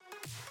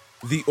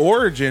the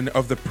origin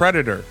of the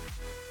Predator,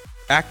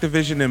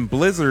 Activision and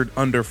Blizzard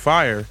under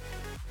fire,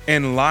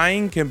 and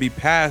lying can be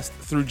passed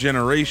through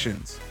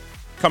generations.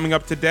 Coming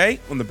up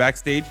today on the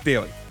Backstage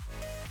Daily.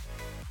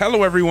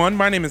 Hello everyone,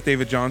 my name is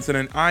David Johnson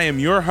and I am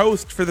your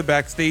host for the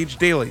Backstage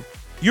Daily,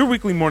 your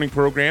weekly morning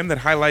program that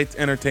highlights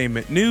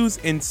entertainment news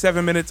in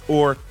 7 minutes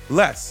or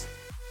less.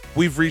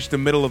 We've reached the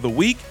middle of the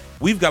week,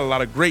 we've got a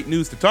lot of great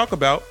news to talk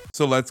about,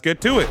 so let's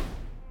get to it.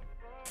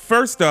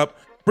 First up,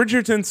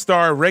 Bridgerton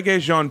star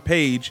Regé-Jean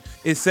Page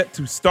is set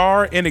to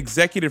star and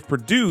executive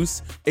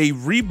produce a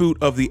reboot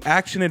of the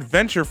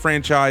action-adventure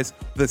franchise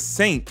The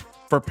Saint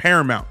for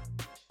Paramount.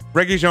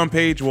 Regé-Jean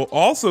Page will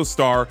also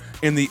star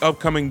in the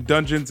upcoming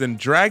Dungeons &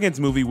 Dragons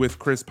movie with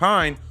Chris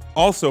Pine,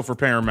 also for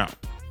Paramount.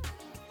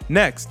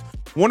 Next,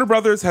 Warner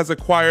Bros. Has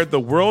acquired the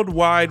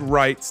worldwide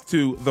rights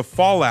to The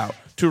Fallout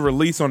to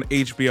release on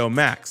HBO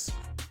Max.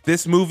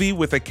 This movie,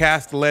 with a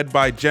cast led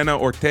by Jenna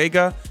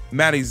Ortega,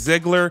 Maddie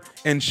Ziegler,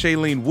 and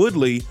Shailene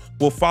Woodley,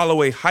 will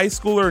follow a high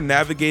schooler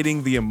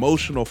navigating the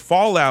emotional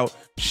fallout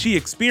she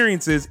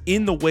experiences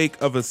in the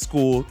wake of a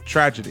school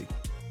tragedy.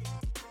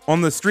 On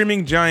the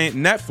streaming giant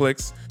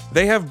Netflix,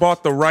 they have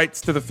bought the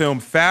rights to the film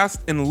Fast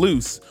and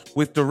Loose,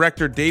 with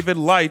director David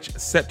Leitch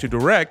set to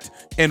direct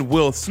and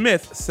Will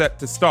Smith set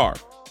to star.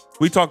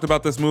 We talked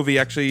about this movie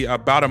actually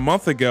about a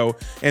month ago,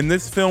 and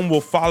this film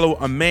will follow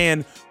a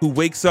man who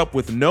wakes up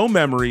with no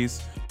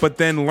memories, but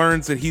then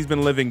learns that he's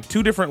been living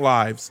two different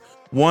lives,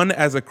 one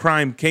as a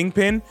crime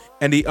kingpin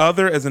and the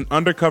other as an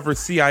undercover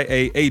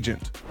CIA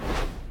agent.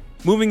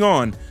 Moving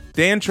on,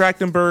 Dan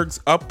Trachtenberg's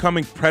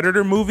upcoming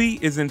Predator movie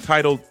is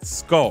entitled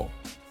Skull.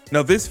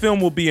 Now, this film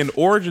will be an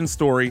origin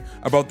story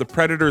about the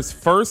Predator's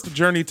first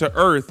journey to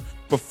Earth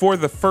before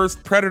the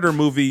first Predator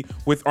movie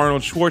with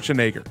Arnold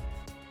Schwarzenegger.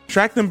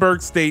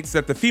 Trachtenberg states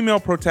that the female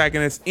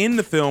protagonist in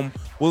the film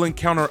will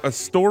encounter a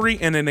story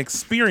and an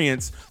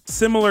experience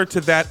similar to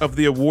that of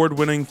the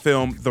award-winning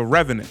film The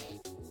Revenant.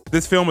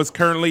 This film is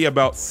currently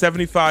about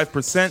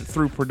 75%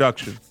 through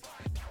production.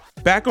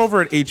 Back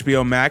over at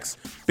HBO Max,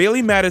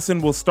 Bailey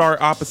Madison will star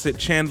opposite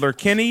Chandler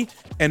Kinney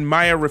and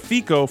Maya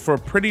Rafiko for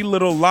Pretty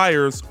Little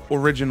Liars: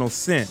 Original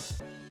Sin.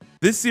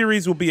 This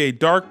series will be a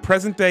dark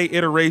present-day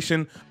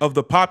iteration of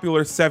the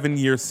popular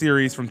 7-year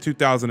series from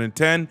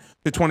 2010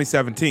 to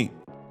 2017.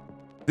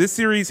 This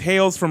series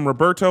hails from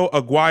Roberto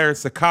Aguirre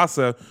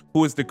Sacasa,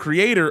 who is the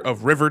creator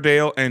of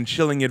Riverdale and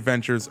Chilling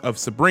Adventures of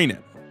Sabrina.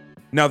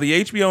 Now,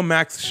 the HBO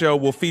Max show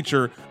will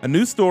feature a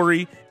new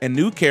story and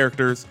new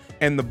characters,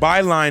 and the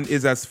byline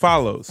is as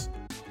follows.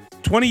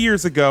 20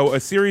 years ago, a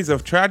series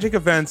of tragic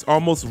events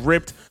almost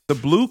ripped the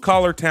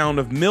blue-collar town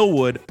of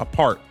Millwood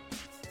apart.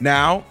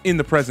 Now, in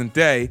the present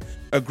day,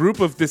 a group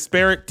of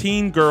disparate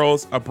teen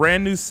girls, a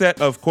brand new set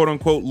of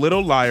quote-unquote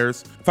little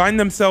liars, find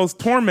themselves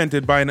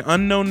tormented by an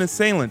unknown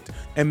assailant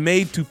and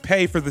made to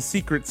pay for the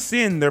secret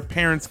sin their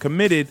parents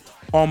committed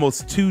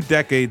almost 2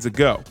 decades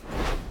ago.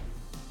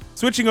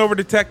 Switching over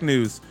to tech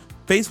news,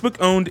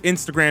 Facebook-owned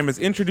Instagram is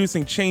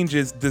introducing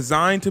changes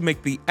designed to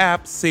make the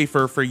app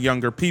safer for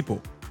younger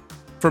people.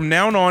 From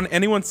now on,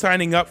 anyone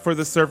signing up for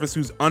the service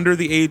who's under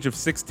the age of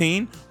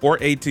 16 or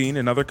 18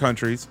 in other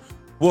countries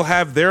will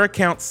have their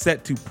account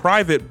set to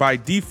private by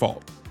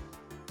default.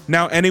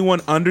 Now,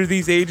 anyone under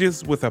these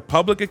ages with a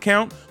public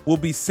account will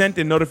be sent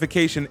a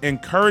notification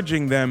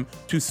encouraging them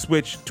to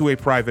switch to a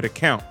private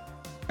account.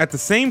 At the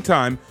same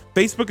time,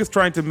 Facebook is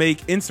trying to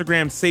make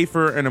Instagram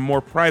safer and a more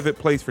private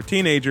place for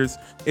teenagers.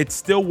 It's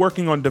still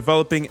working on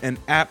developing an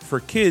app for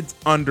kids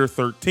under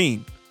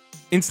 13.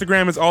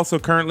 Instagram is also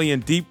currently in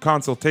deep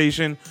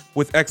consultation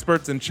with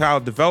experts in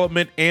child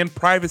development and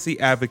privacy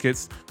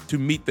advocates to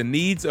meet the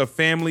needs of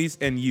families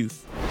and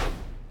youth.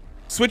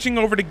 Switching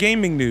over to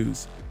gaming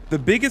news, the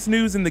biggest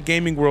news in the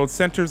gaming world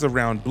centers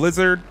around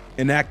Blizzard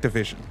and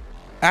Activision.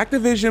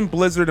 Activision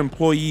Blizzard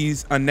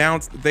employees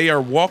announced they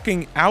are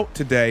walking out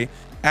today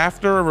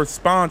after a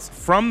response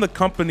from the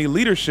company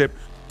leadership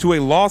to a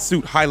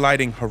lawsuit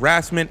highlighting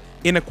harassment,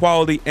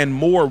 inequality, and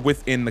more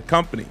within the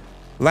company.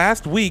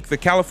 Last week, the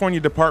California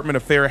Department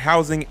of Fair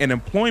Housing and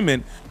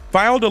Employment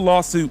filed a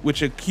lawsuit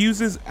which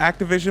accuses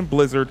Activision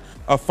Blizzard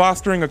of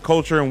fostering a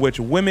culture in which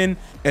women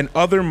and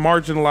other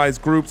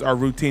marginalized groups are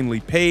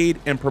routinely paid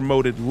and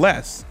promoted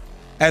less,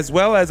 as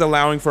well as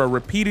allowing for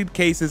repeated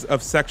cases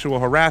of sexual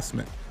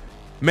harassment.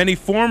 Many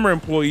former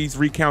employees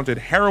recounted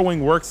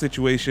harrowing work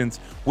situations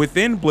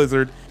within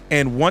Blizzard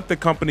and want the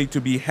company to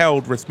be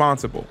held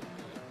responsible.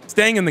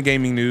 Staying in the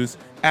gaming news,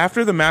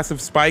 after the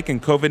massive spike in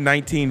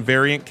COVID-19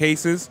 variant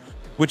cases,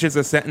 which is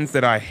a sentence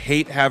that I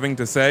hate having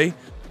to say,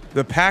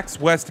 the PAX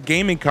West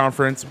Gaming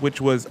Conference, which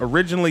was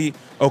originally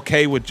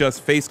okay with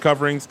just face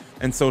coverings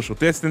and social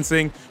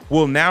distancing,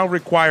 will now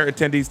require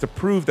attendees to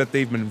prove that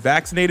they've been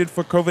vaccinated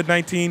for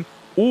COVID-19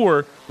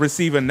 or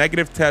receive a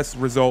negative test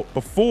result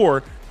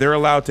before they're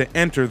allowed to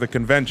enter the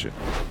convention.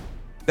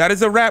 That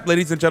is a wrap,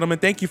 ladies and gentlemen.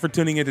 Thank you for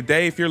tuning in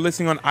today. If you're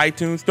listening on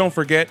iTunes, don't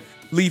forget,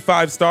 leave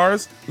 5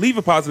 stars, leave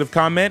a positive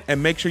comment,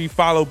 and make sure you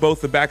follow both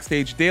the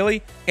Backstage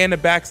Daily and the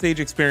Backstage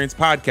Experience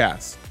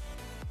podcast.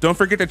 Don't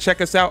forget to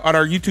check us out on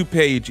our YouTube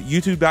page,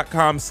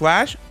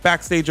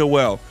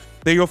 youtube.com/BackstageOL.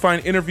 There you'll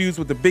find interviews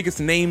with the biggest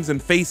names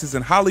and faces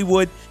in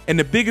Hollywood and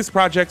the biggest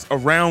projects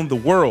around the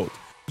world.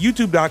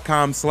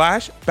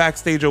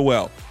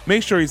 youtube.com/BackstageOL.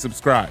 Make sure you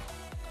subscribe.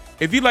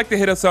 If you'd like to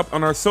hit us up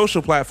on our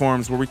social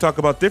platforms where we talk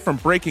about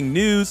different breaking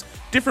news,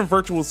 different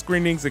virtual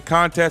screenings and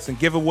contests and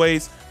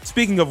giveaways,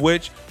 speaking of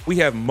which, we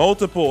have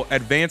multiple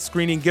advanced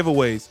screening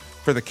giveaways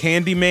for the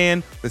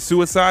Candyman, the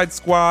Suicide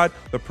Squad,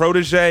 the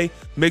Protege.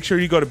 Make sure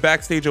you go to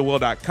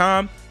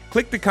BackstageOL.com,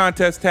 click the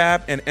contest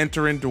tab, and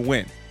enter in to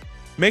win.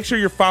 Make sure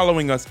you're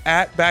following us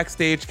at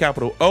Backstage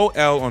OL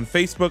on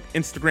Facebook,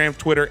 Instagram,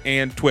 Twitter,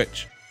 and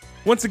Twitch.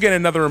 Once again,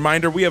 another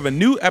reminder, we have a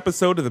new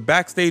episode of the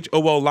Backstage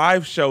OL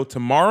live show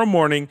tomorrow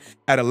morning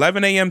at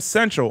 11 a.m.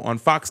 Central on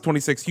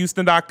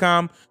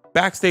Fox26Houston.com,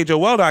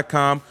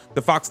 BackstageOL.com,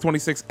 the Fox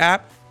 26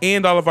 app,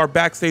 and all of our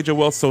Backstage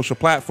OL social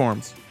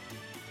platforms.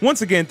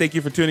 Once again, thank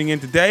you for tuning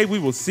in today. We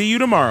will see you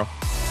tomorrow.